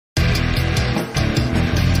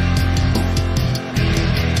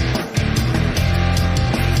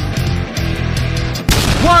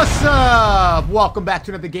What's up? Welcome back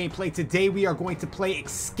to another gameplay. Today we are going to play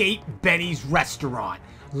Escape Benny's Restaurant.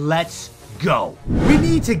 Let's go. We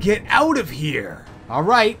need to get out of here. All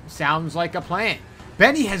right, sounds like a plan.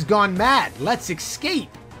 Benny has gone mad. Let's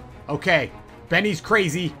escape. Okay, Benny's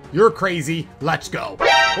crazy. You're crazy. Let's go.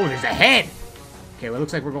 Oh, there's a head. Okay, well, it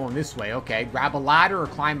looks like we're going this way. Okay, grab a ladder or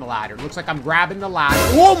climb the ladder. Looks like I'm grabbing the ladder.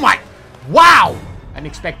 Oh my, wow. I didn't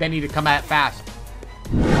expect Benny to come out fast.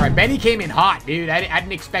 All right, Benny came in hot, dude. I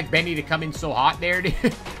didn't expect Benny to come in so hot there, dude.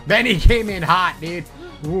 Benny came in hot, dude.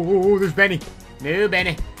 Ooh, there's Benny. No,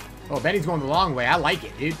 Benny. Oh, Benny's going the long way. I like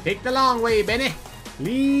it, dude. Take the long way, Benny.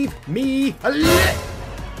 Leave me alone.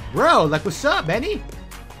 Bro, like, what's up, Benny?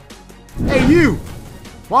 Hey, you.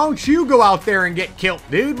 Why don't you go out there and get killed,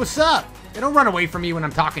 dude? What's up? Hey, don't run away from me when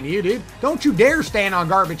I'm talking to you, dude. Don't you dare stand on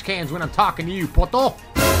garbage cans when I'm talking to you, poto.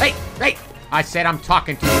 Hey, hey. I said I'm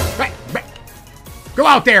talking to you. Hey, hey. Go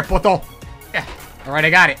out there, poto. Yeah. All right, I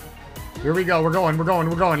got it. Here we go. We're going.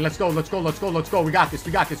 Let's go. We got this.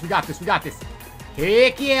 Heck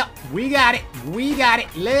yeah. We got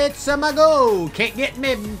it. Let's go. Can't get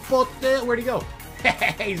me, poto. Where'd he go?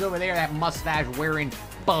 He's over there, that mustache wearing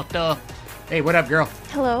poto. Hey, what up, girl?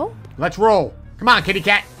 Hello? Let's roll. Come on, kitty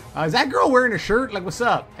cat. Is that girl wearing a shirt? Like, what's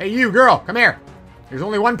up? Hey, you, girl, come here. There's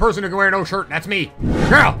only one person who can wear no shirt, and that's me.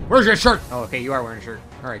 Girl, where's your shirt? Oh, okay, you are wearing a shirt.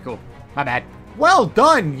 All right, cool. My bad. Well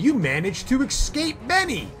done. You managed to escape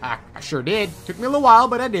Benny. I sure did. Took me a little while,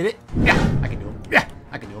 but I did it. Yeah, I can do him. Yeah,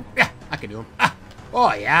 I can do him. Yeah, I can do him. Ah.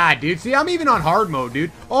 Oh, yeah, dude. See, I'm even on hard mode, dude.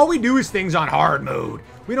 All we do is things on hard mode.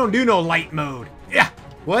 We don't do no light mode. Yeah.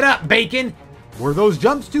 What up, bacon? Were those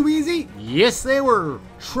jumps too easy? Yes, they were.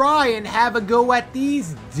 Try and have a go at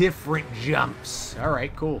these different jumps. All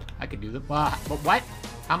right, cool. I can do them. But what?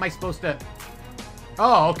 How am I supposed to?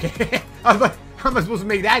 Oh, okay. How am I supposed to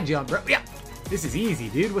make that jump, bro? Yeah. This is easy,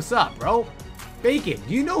 dude. What's up, bro? Bacon,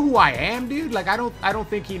 do you know who I am, dude? Like, I don't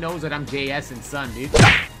think he knows that I'm JS and Son, dude.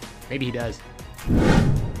 Maybe he does.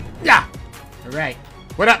 Yeah. All right.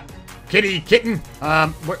 What up, kitten?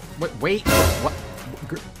 Wait. What?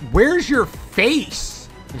 Where's your face?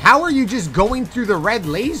 And how are you just going through the red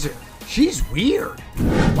laser? She's weird.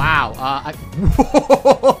 Wow.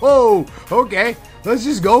 Whoa. Okay. Let's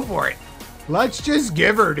just go for it. Let's just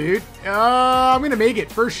give her, dude. I'm gonna make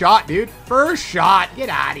it. First shot, dude. First shot. Get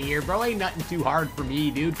out of here, bro. Ain't nothing too hard for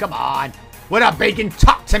me, dude. Come on. What up, bacon?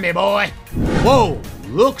 Talk to me, boy. Whoa.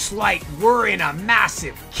 Looks like we're in a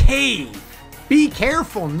massive cave. Be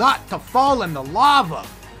careful not to fall in the lava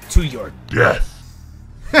to your death.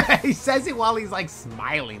 He says it while he's like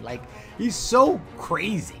smiling. Like, he's so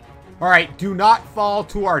crazy. All right. Do not fall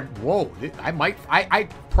to our... Whoa. I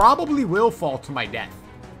probably will fall to my death.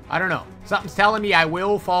 I don't know. Something's telling me I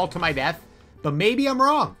will fall to my death, but maybe I'm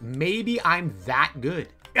wrong. Maybe I'm that good.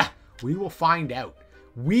 We will find out.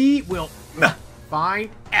 We will find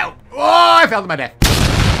out. Oh, I fell to my death.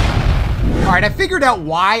 All right, I figured out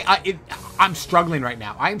why I'm struggling right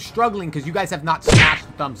now. I am struggling because you guys have not smashed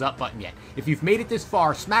the thumbs up button yet. If you've made it this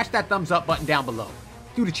far, smash that thumbs up button down below.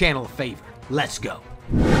 Do the channel a favor. Let's go.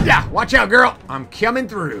 Yeah, watch out, girl. I'm coming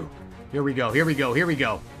through. Here we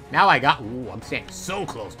go. Now I got, ooh, I'm standing so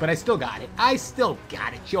close, but I still got it.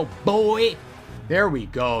 Yo, boy. There we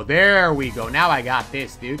go. Now I got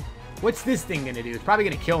this, dude. What's this thing gonna do? It's probably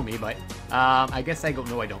gonna kill me, but I guess I go,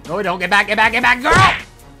 no, I don't. No, I don't. Get back, girl!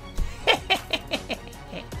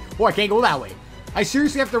 Boy, I can't go that way. I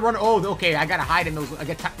seriously have to run. Oh, okay, I gotta hide in those. I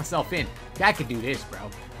gotta tuck myself in. I could do this, bro.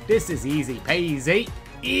 This is easy peasy.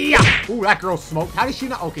 Yeah. Ooh, that girl smoked. How did she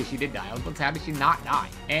not? Okay, she did die. I was about to say, how did she not die?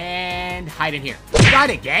 And hide in here. You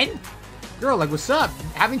died again? Girl, like, what's up?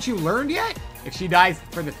 Haven't you learned yet? If she dies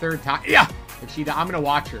for the third time. Yeah. I'm gonna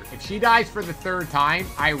watch her. If she dies for the third time,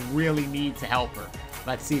 I really need to help her.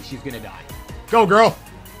 Let's see if she's gonna die. Go, girl.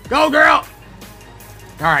 Go, girl.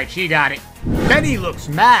 All right, she got it. Benny looks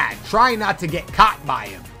mad. Try not to get caught by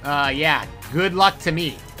him. Yeah. Good luck to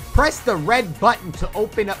me. Press the red button to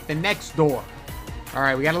open up the next door. All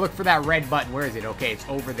right, we got to look for that red button. Where is it? Okay, it's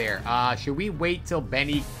over there. Should we wait till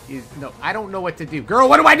Benny is... No, I don't know what to do. Girl,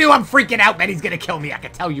 what do I do? I'm freaking out. Benny's going to kill me. I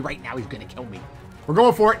can tell you right now he's going to kill me. We're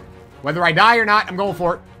going for it. Whether I die or not, I'm going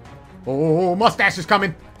for it. Oh, mustache is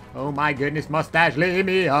coming. Oh, my goodness, mustache. Leave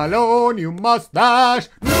me alone, you mustache.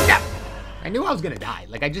 No! I knew I was going to die.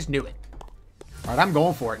 Like, I just knew it. All right, I'm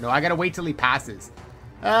going for it. No, I got to wait till he passes.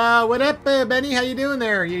 What up, Benny? How you doing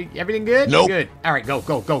there? Everything good? Nope. Good. All right,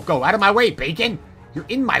 go. Out of my way, bacon. You're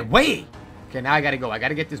in my way. Okay, now I gotta go. I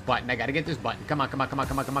gotta get this button. Come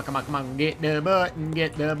on. Get the button.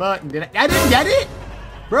 I didn't get it?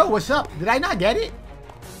 Bro, what's up? Did I not get it?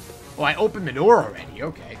 Oh, I opened the door already.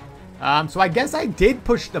 Okay. So I guess I did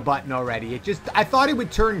push the button already. I thought it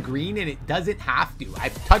would turn green, and it doesn't have to.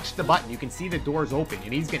 I've touched the button. You can see the door's open,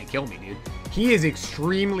 and he's gonna kill me, dude. He is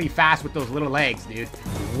extremely fast with those little legs, dude.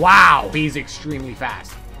 Wow, he's extremely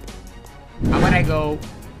fast. I'm gonna go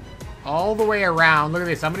all the way around. Look at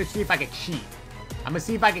this. I'm gonna see if I can cheat. I'm gonna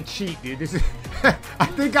see if I can cheat, dude. This is... I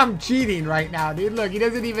think I'm cheating right now, dude. Look, he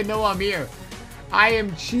doesn't even know I'm here. I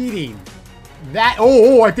am cheating.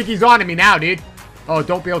 Oh, I think he's on to me now, dude. Oh,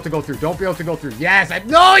 don't be able to go through. Don't be able to go through. Yes,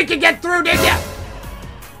 no, he can get through, did ya?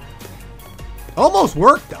 Almost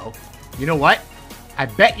worked, though. You know what? I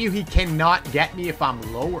bet you he cannot get me if I'm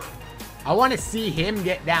lower. I want to see him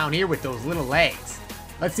get down here with those little legs.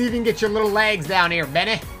 Let's see if you can get your little legs down here,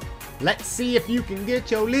 Benny. Let's see if you can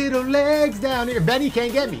get your little legs down here. Benny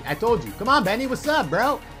can't get me. I told you. Come on, Benny. What's up,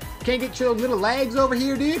 bro? Can't get your little legs over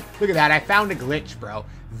here, dude? Look at that. I found a glitch, bro.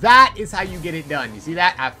 That is how you get it done. You see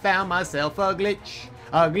that? I found myself a glitch.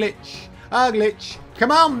 A glitch. A glitch. Come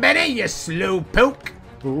on, Benny, you slow poke.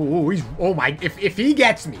 Oh, oh my. If he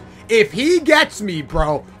gets me. If he gets me,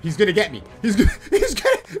 bro, he's gonna get me. He's gonna.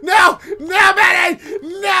 No, Benny.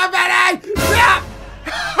 No, Benny. No.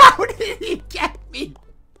 How did he get me?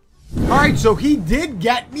 All right, so he did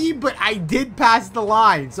get me, but I did pass the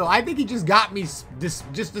line. So I think he just got me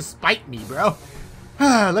just to spite me, bro.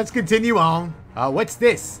 Let's continue on. What's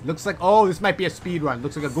this? Looks like, oh, this might be a speed run.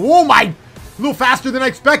 Looks like a, oh my, a little faster than I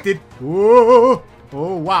expected. Whoa.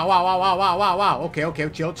 Oh, wow, wow, wow, wow, wow, wow, wow. Okay, okay,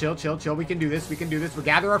 chill, chill, chill, chill. We can do this. We can do this. We'll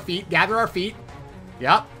gather our feet. Gather our feet.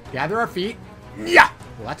 Yep, gather our feet. Yeah.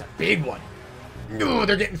 Well, that's a big one. No,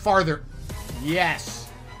 they're getting farther. Yes.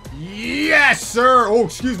 Yes, sir. Oh,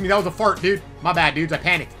 excuse me. That was a fart, dude. My bad, dudes. I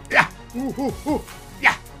panicked. Yeah. Ooh, ooh, ooh.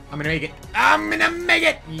 Yeah. I'm gonna make it. I'm gonna make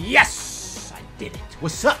it. Yes. I did it.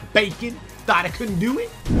 What's up, bacon? Thought I couldn't do it?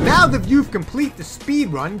 Now that you've completed the speed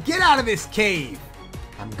run, get out of this cave.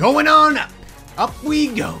 I'm going on up. Up we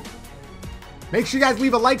go. Make sure you guys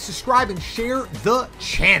leave a like, subscribe, and share the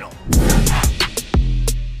channel.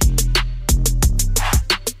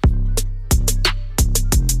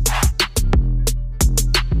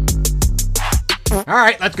 All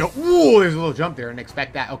right, let's go. Ooh, there's a little jump there. I didn't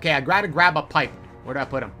expect that. Okay, I gotta grab a pipe. Where do I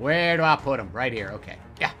put him? Where do I put him? Right here. Okay.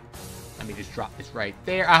 Yeah. Let me just drop this right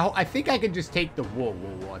there. I think I can just take the... Whoa,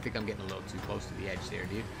 whoa, whoa. I think I'm getting a little too close to the edge there,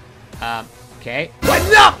 dude. Okay.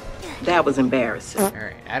 What's up? That was embarrassing. All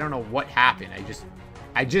right. I don't know what happened.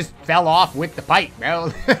 I just fell off with the pipe,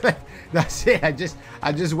 bro. That's it. I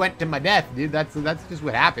just went to my death, dude. That's just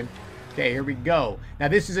what happened. Okay, here we go. Now,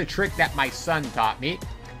 this is a trick that my son taught me.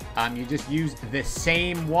 You just use the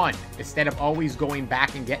same one instead of always going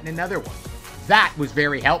back and getting another one. That was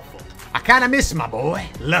very helpful. I kind of miss my boy.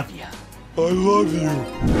 Love ya. I love you.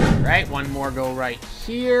 All right, one more go right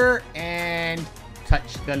here and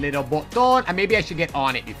touch the little button. Maybe I should get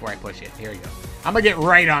on it before I push it. Here we go. I'm gonna get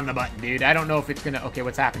right on the button, dude. I don't know if it's gonna... Okay,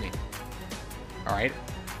 what's happening? All right.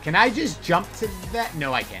 Can I just jump to that?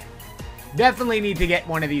 No, I can't. Definitely need to get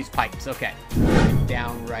one of these pipes. Okay.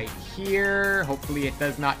 Down right here. Hopefully it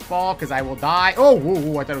does not fall because I will die. Oh, whoa,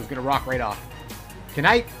 whoa, I thought it was going to rock right off. Can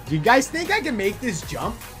I... Do you guys think I can make this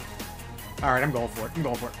jump? All right, I'm going for it. I'm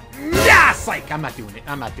going for it. Yeah, psych. I'm not doing it.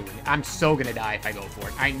 I'm not doing it. I'm so going to die if I go for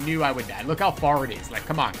it. I knew I would die. Look how far it is. Like,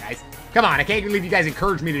 come on, guys. Come on. I can't believe you guys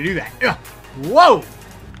encouraged me to do that. Ugh. Whoa.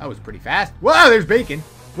 That was pretty fast. Whoa, there's Bacon.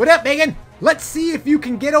 What up, Bacon? Let's see if you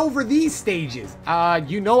can get over these stages.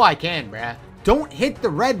 You know I can, bruh. Don't hit the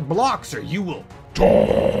red blocks or you will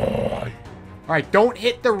Die. All right, don't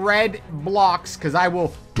hit the red blocks because I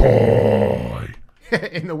will Die.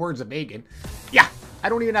 In the words of Megan. Yeah, I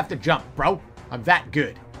don't even have to jump, bro. I'm that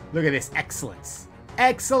good. Look at this excellence.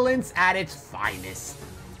 Excellence at its finest.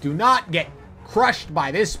 Do not get crushed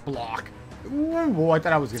by this block. Ooh, I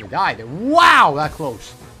thought I was going to die there. Wow, that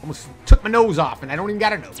close. Almost took my nose off and I don't even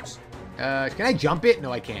got a nose. Can I jump it?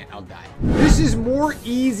 No, I can't. I'll die. This is more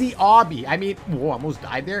easy obby. I mean, whoa, almost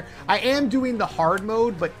died there. I am doing the hard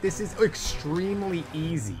mode, but this is extremely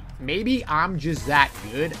easy. Maybe I'm just that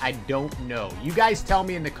good. I don't know. You guys tell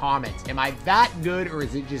me in the comments. Am I that good or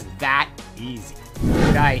is it just that easy?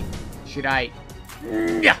 Should I?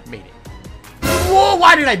 Yeah, made it. Whoa,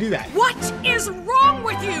 why did I do that? What is wrong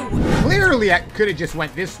with you? Clearly, I could have just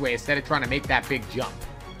went this way instead of trying to make that big jump.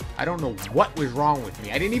 I don't know what was wrong with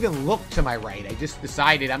me. I didn't even look to my right. I just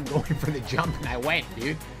decided I'm going for the jump and I went,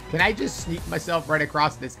 dude. Can I just sneak myself right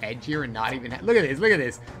across this edge here and not even... Look at this, look at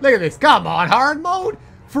this, look at this. Come on, hard mode?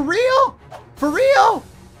 For real? For real?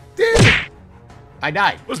 Dude. I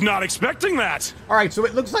died. Was not expecting that. All right, so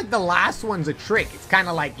it looks like the last one's a trick. It's kind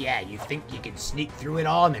of like, yeah, you think you can sneak through it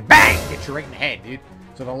all and then bang, get you right in the head, dude.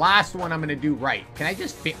 So the last one I'm going to do right. Can I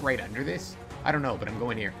just fit right under this? I don't know, but I'm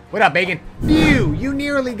going here. What up, Bacon? Phew, you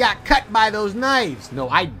nearly got cut by those knives. No,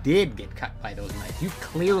 I did get cut by those knives. You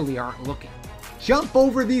clearly aren't looking. Jump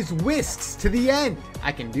over these whisks to the end.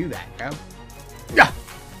 I can do that, bro. Yeah.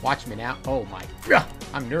 Watch me now. Oh my. Yeah.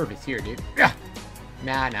 I'm nervous here, dude. Yeah.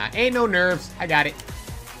 Nah. Ain't no nerves. I got it.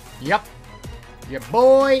 Yep. Your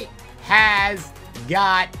boy has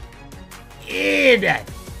got it.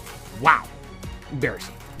 Wow.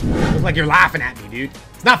 Embarrassing. Looks like you're laughing at me, dude.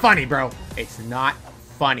 It's not funny, bro. It's not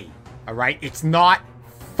funny. All right? It's not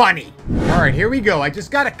funny. All right, here we go. I just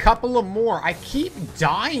got a couple of more. I keep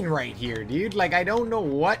dying right here, dude. Like, I don't know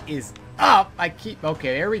what is up. Okay,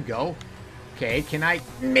 there we go. Okay, can I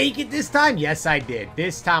make it this time? Yes, I did.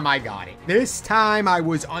 This time I got it. This time I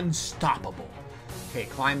was unstoppable. Okay,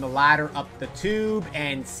 climb the ladder up the tube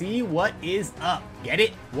and see what is up. Get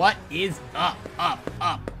it? What is up?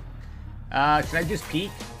 Should I just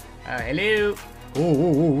peek? Hello?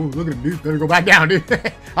 Oh, look at him, dude. Better go back down, dude.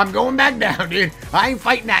 I'm going back down, dude. I ain't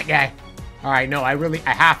fighting that guy. All right, no, I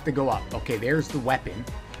have to go up. Okay, there's the weapon.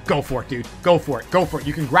 Go for it, dude. Go for it.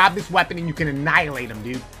 You can grab this weapon and you can annihilate him,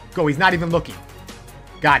 dude. Go, he's not even looking.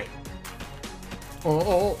 Got it.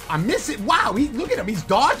 Oh, I miss it. Wow, look at him. He's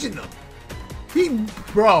dodging them.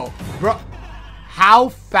 Bro. How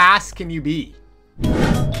fast can you be?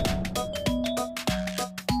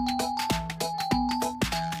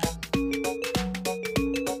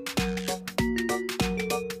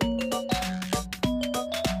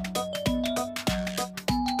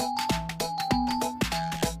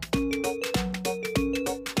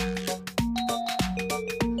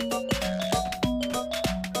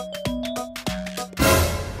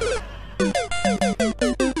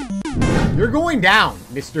 You're going down,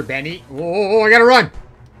 Mr. Benny. Oh, I gotta run.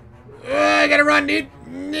 I gotta run, dude.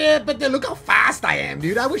 Yeah, but look how fast I am,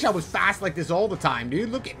 dude. I wish I was fast like this all the time, dude.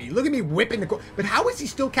 Look at me. Look at me whipping the... But how is he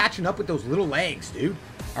still catching up with those little legs, dude?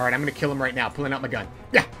 All right, I'm gonna kill him right now. Pulling out my gun.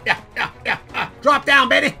 Yeah. Drop down,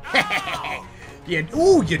 Benny. Yeah.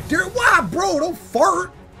 Ooh, you dirt. Wow, bro, don't fart.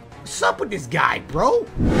 What's up with this guy, bro?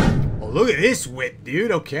 Oh, look at this whip,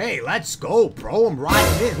 dude. Okay, let's go, bro. I'm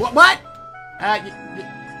riding this. What?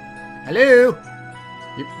 Hello?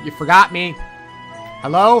 You forgot me.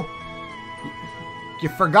 Hello? You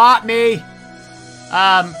forgot me.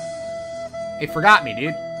 It forgot me,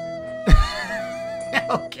 dude.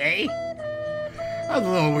 Okay. That was a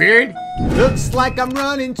little weird. Looks like I'm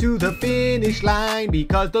running to the finish line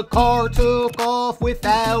because the car took off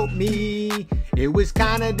without me. It was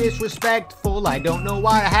kinda disrespectful, I don't know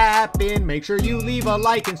what happened. Make sure you leave a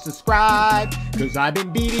like and subscribe, cause I've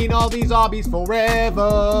been beating all these obbies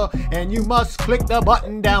forever. And you must click the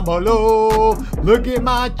button down below. Look at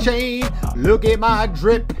my chain, look at my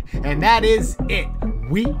drip, and that is it.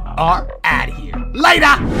 We are out of here.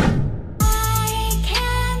 Later!